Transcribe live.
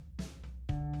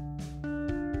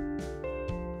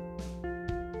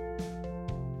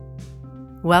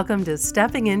Welcome to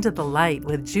Stepping into the Light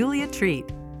with Julia Treat,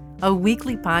 a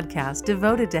weekly podcast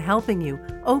devoted to helping you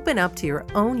open up to your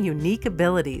own unique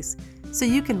abilities so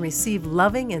you can receive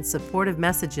loving and supportive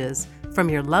messages from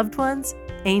your loved ones,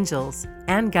 angels,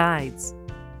 and guides.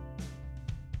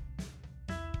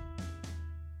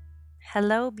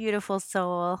 Hello, beautiful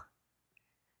soul.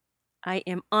 I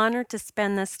am honored to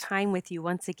spend this time with you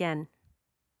once again.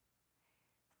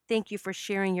 Thank you for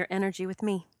sharing your energy with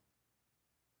me.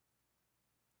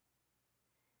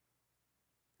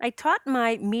 I taught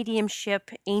my mediumship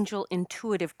angel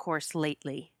intuitive course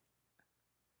lately.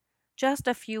 Just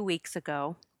a few weeks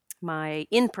ago, my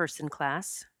in-person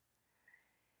class,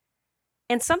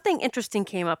 and something interesting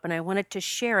came up and I wanted to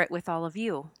share it with all of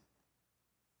you.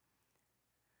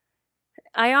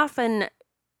 I often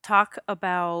talk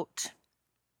about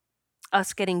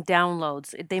us getting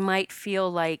downloads. They might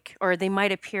feel like, or they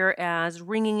might appear as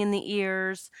ringing in the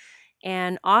ears,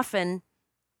 and often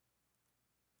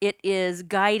it is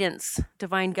guidance,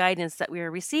 divine guidance that we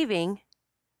are receiving.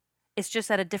 It's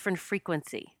just at a different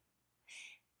frequency.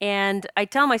 And I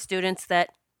tell my students that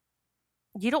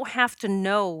you don't have to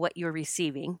know what you're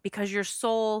receiving because your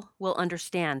soul will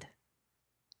understand.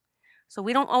 So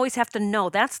we don't always have to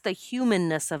know. That's the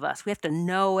humanness of us. We have to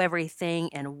know everything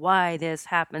and why this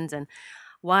happens and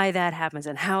why that happens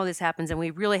and how this happens. And we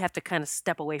really have to kind of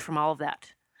step away from all of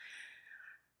that.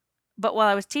 But while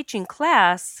I was teaching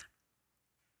class,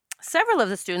 several of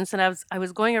the students, and I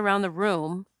was going around the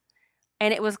room,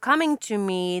 and it was coming to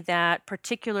me that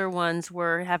particular ones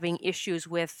were having issues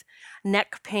with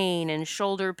neck pain and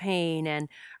shoulder pain and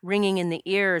ringing in the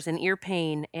ears and ear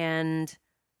pain. And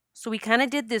so we kind of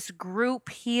did this group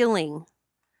healing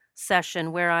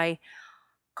session where I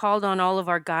called on all of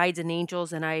our guides and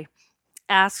angels and I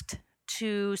asked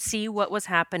to see what was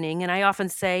happening. And I often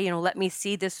say, let me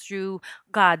see this through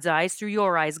God's eyes, through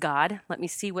your eyes, God. Let me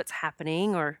see what's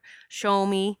happening or show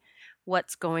me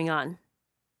what's going on.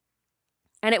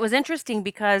 And it was interesting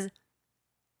because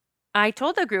I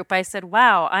told the group, I said,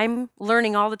 wow, I'm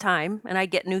learning all the time and I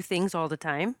get new things all the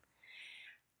time.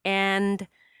 And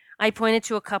I pointed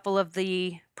to a couple of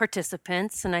the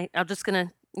participants and I'm just going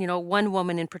to, one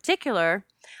woman in particular,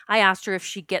 I asked her if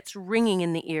she gets ringing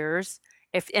in the ears,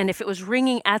 if it was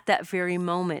ringing at that very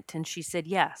moment. And she said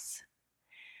yes.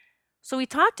 So we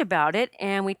talked about it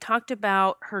and we talked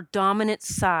about her dominant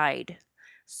side.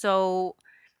 So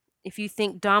if you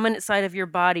think dominant side of your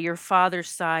body, your father's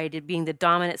side, it being the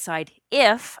dominant side,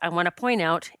 I want to point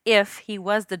out, if he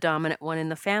was the dominant one in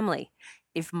the family.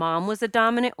 If mom was the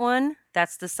dominant one,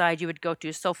 that's the side you would go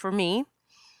to. So for me,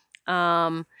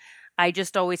 I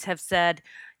just always have said,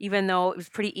 even though it was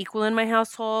pretty equal in my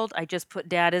household, I just put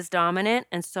dad as dominant.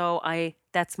 And so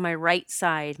that's my right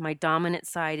side. My dominant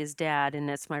side is dad, and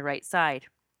that's my right side.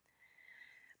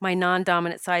 My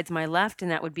non-dominant side's my left, and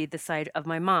that would be the side of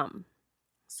my mom.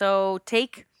 So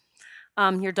take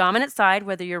your dominant side,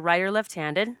 whether you're right or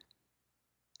left-handed,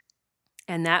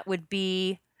 and that would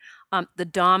be the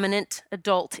dominant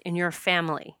adult in your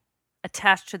family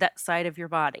attached to that side of your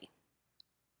body.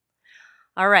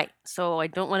 All right, so I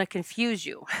don't want to confuse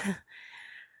you.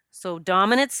 So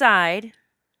dominant side,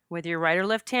 whether you're right or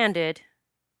left-handed,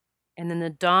 and then the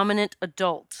dominant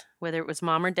adult, whether it was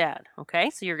mom or dad, okay?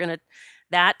 So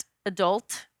that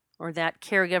adult or that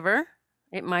caregiver,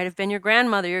 it might have been your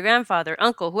grandmother, your grandfather,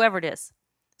 uncle, whoever it is,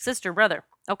 sister, brother.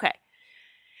 Okay.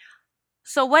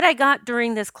 So what I got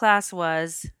during this class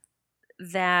was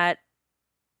that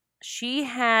she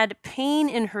had pain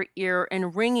in her ear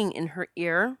and ringing in her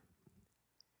ear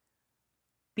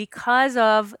because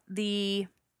of the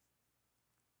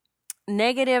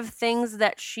negative things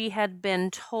that she had been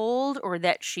told or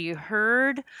that she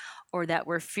heard or that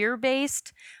were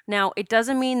fear-based. Now, it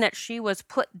doesn't mean that she was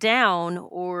put down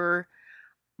or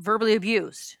verbally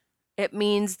abused. It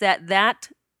means that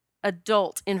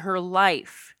adult in her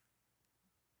life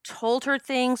told her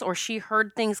things or she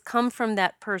heard things come from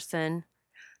that person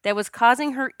that was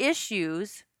causing her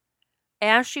issues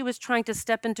as she was trying to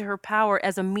step into her power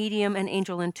as a medium and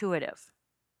angel intuitive.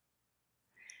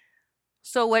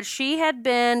 So what she had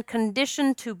been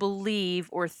conditioned to believe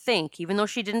or think, even though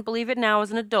she didn't believe it now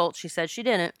as an adult, she said she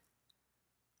didn't,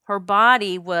 her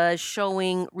body was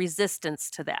showing resistance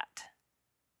to that.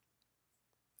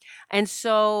 And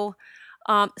so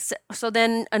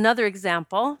then another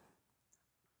example,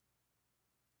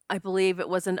 I believe it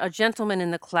was a gentleman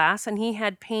in the class, and he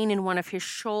had pain in one of his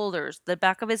shoulders, the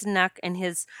back of his neck and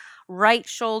his right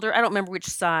shoulder. I don't remember which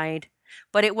side,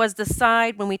 but it was the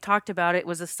side, when we talked about it, it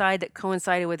was the side that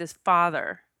coincided with his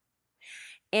father.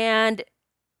 And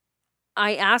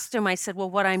I asked him, I said, well,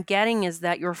 what I'm getting is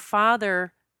that your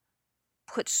father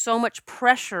put so much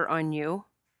pressure on you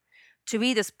to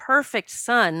be this perfect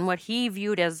son, what he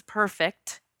viewed as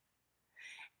perfect,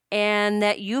 and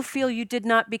that you feel you did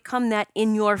not become that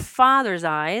in your father's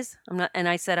eyes. I'm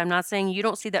not saying you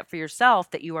don't see that for yourself,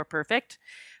 that you are perfect,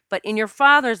 but in your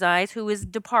father's eyes, who is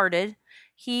departed,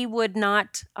 he would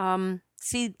not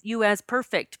see you as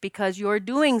perfect because you're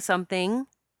doing something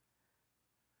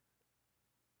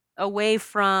away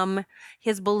from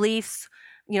his beliefs,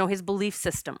 his belief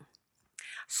system.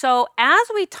 So as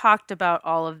we talked about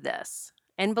all of this,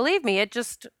 and believe me,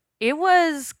 it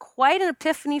was quite an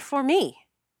epiphany for me.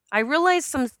 I realized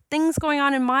some things going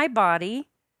on in my body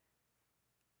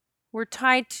were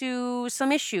tied to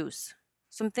some issues,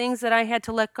 some things that I had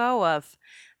to let go of,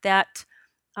 that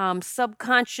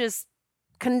subconscious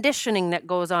conditioning that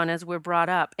goes on as we're brought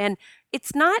up. And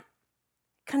it's not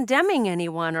condemning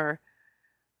anyone, or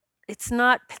it's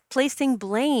not placing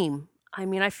blame. I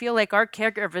mean, I feel like our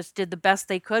caregivers did the best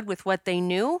they could with what they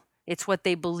knew. It's what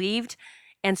they believed.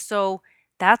 And so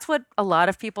that's what a lot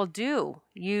of people do.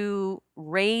 You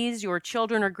raise your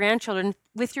children or grandchildren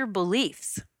with your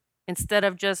beliefs instead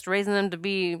of just raising them to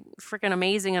be freaking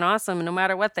amazing and awesome no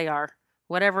matter what they are.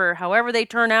 However they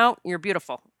turn out, you're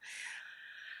beautiful.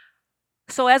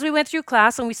 So as we went through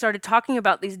class and we started talking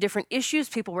about these different issues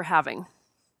people were having.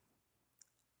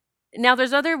 Now,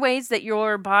 there's other ways that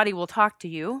your body will talk to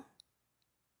you.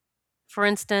 For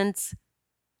instance,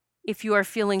 if you are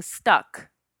feeling stuck,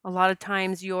 a lot of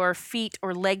times your feet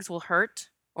or legs will hurt,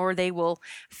 or they will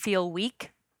feel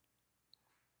weak.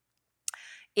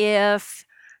 If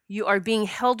you are being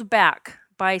held back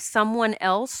by someone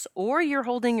else, or you're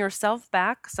holding yourself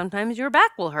back, sometimes your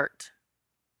back will hurt.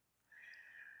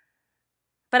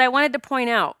 But I wanted to point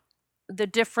out the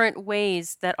different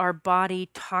ways that our body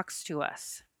talks to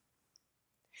us.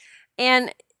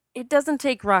 And it doesn't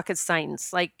take rocket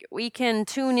science. Like, we can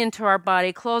tune into our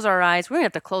body, close our eyes. We don't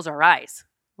have to close our eyes.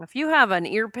 If you have an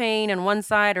ear pain on one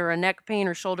side, or a neck pain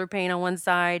or shoulder pain on one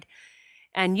side,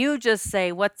 and you just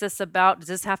say, what's this about? Does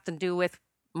this have to do with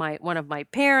one of my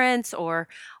parents, or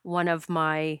one of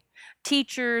my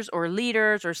teachers or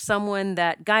leaders, or someone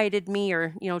that guided me,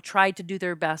 or tried to do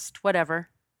their best, whatever?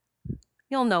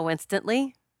 You'll know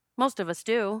instantly. Most of us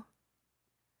do.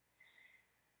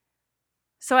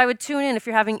 So I would tune in if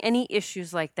you're having any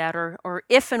issues like that, or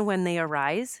if and when they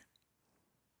arise.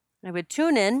 I would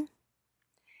tune in.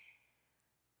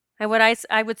 And what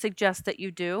I would suggest that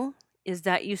you do is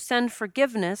that you send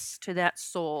forgiveness to that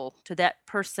soul, to that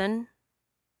person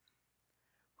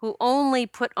who only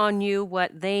put on you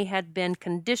what they had been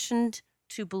conditioned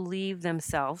to believe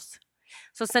themselves.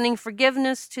 So sending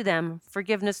forgiveness to them,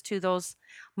 forgiveness to those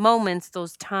moments,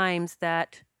 those times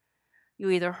that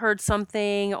you either heard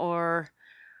something or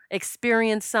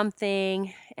experienced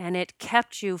something and it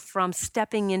kept you from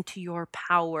stepping into your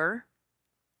power,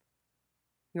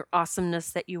 your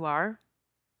awesomeness that you are.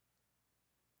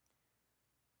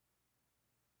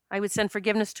 I would send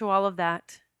forgiveness to all of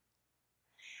that.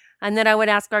 And then I would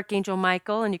ask Archangel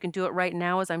Michael, and you can do it right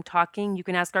now as I'm talking, you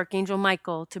can ask Archangel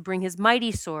Michael to bring his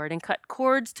mighty sword and cut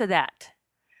cords to that,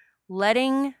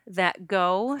 letting that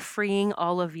go, freeing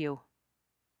all of you.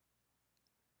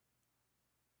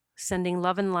 Sending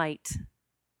love and light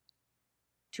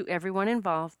to everyone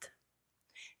involved,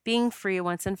 being free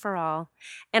once and for all.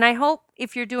 And I hope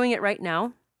if you're doing it right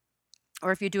now,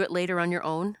 or if you do it later on your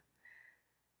own,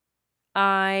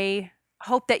 I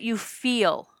hope that you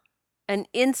feel an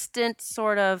instant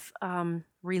sort of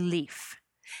relief.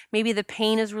 Maybe the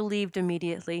pain is relieved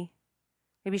immediately.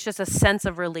 Maybe it's just a sense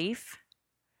of relief.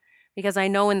 Because I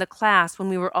know in the class, when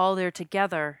we were all there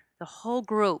together, the whole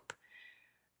group,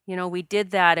 we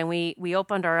did that, and we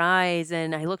opened our eyes,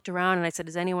 and I looked around and I said,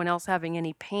 is anyone else having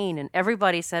any pain? And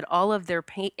everybody said all of their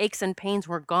aches and pains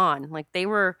were gone. Like, they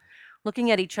were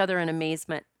looking at each other in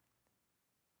amazement.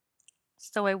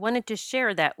 So I wanted to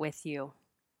share that with you.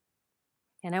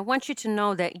 And I want you to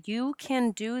know that you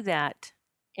can do that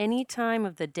any time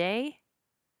of the day.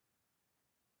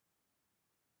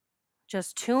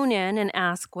 Just tune in and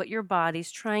ask what your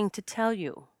body's trying to tell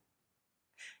you.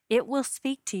 It will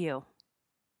speak to you.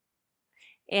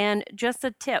 And just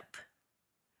a tip,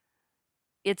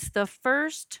 it's the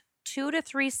first 2 to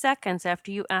 3 seconds after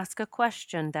you ask a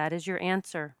question that is your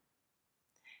answer.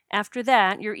 After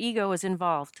that, your ego is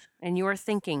involved and you are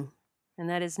thinking, and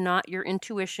that is not your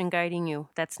intuition guiding you.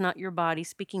 That's not your body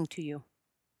speaking to you.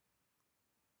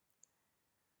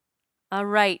 All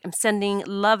right, I'm sending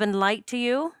love and light to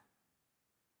you.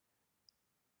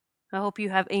 I hope you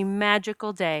have a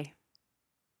magical day.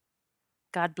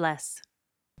 God bless.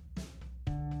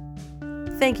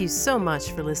 Thank you so much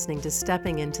for listening to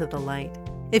Stepping into the Light.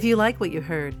 If you like what you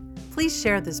heard, Please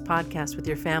share this podcast with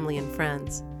your family and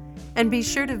friends. And be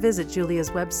sure to visit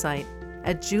Julia's website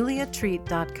at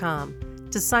juliatreat.com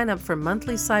to sign up for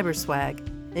monthly cyber swag,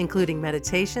 including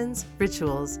meditations,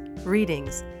 rituals,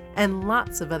 readings, and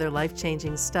lots of other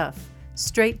life-changing stuff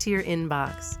straight to your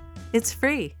inbox. It's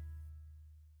free.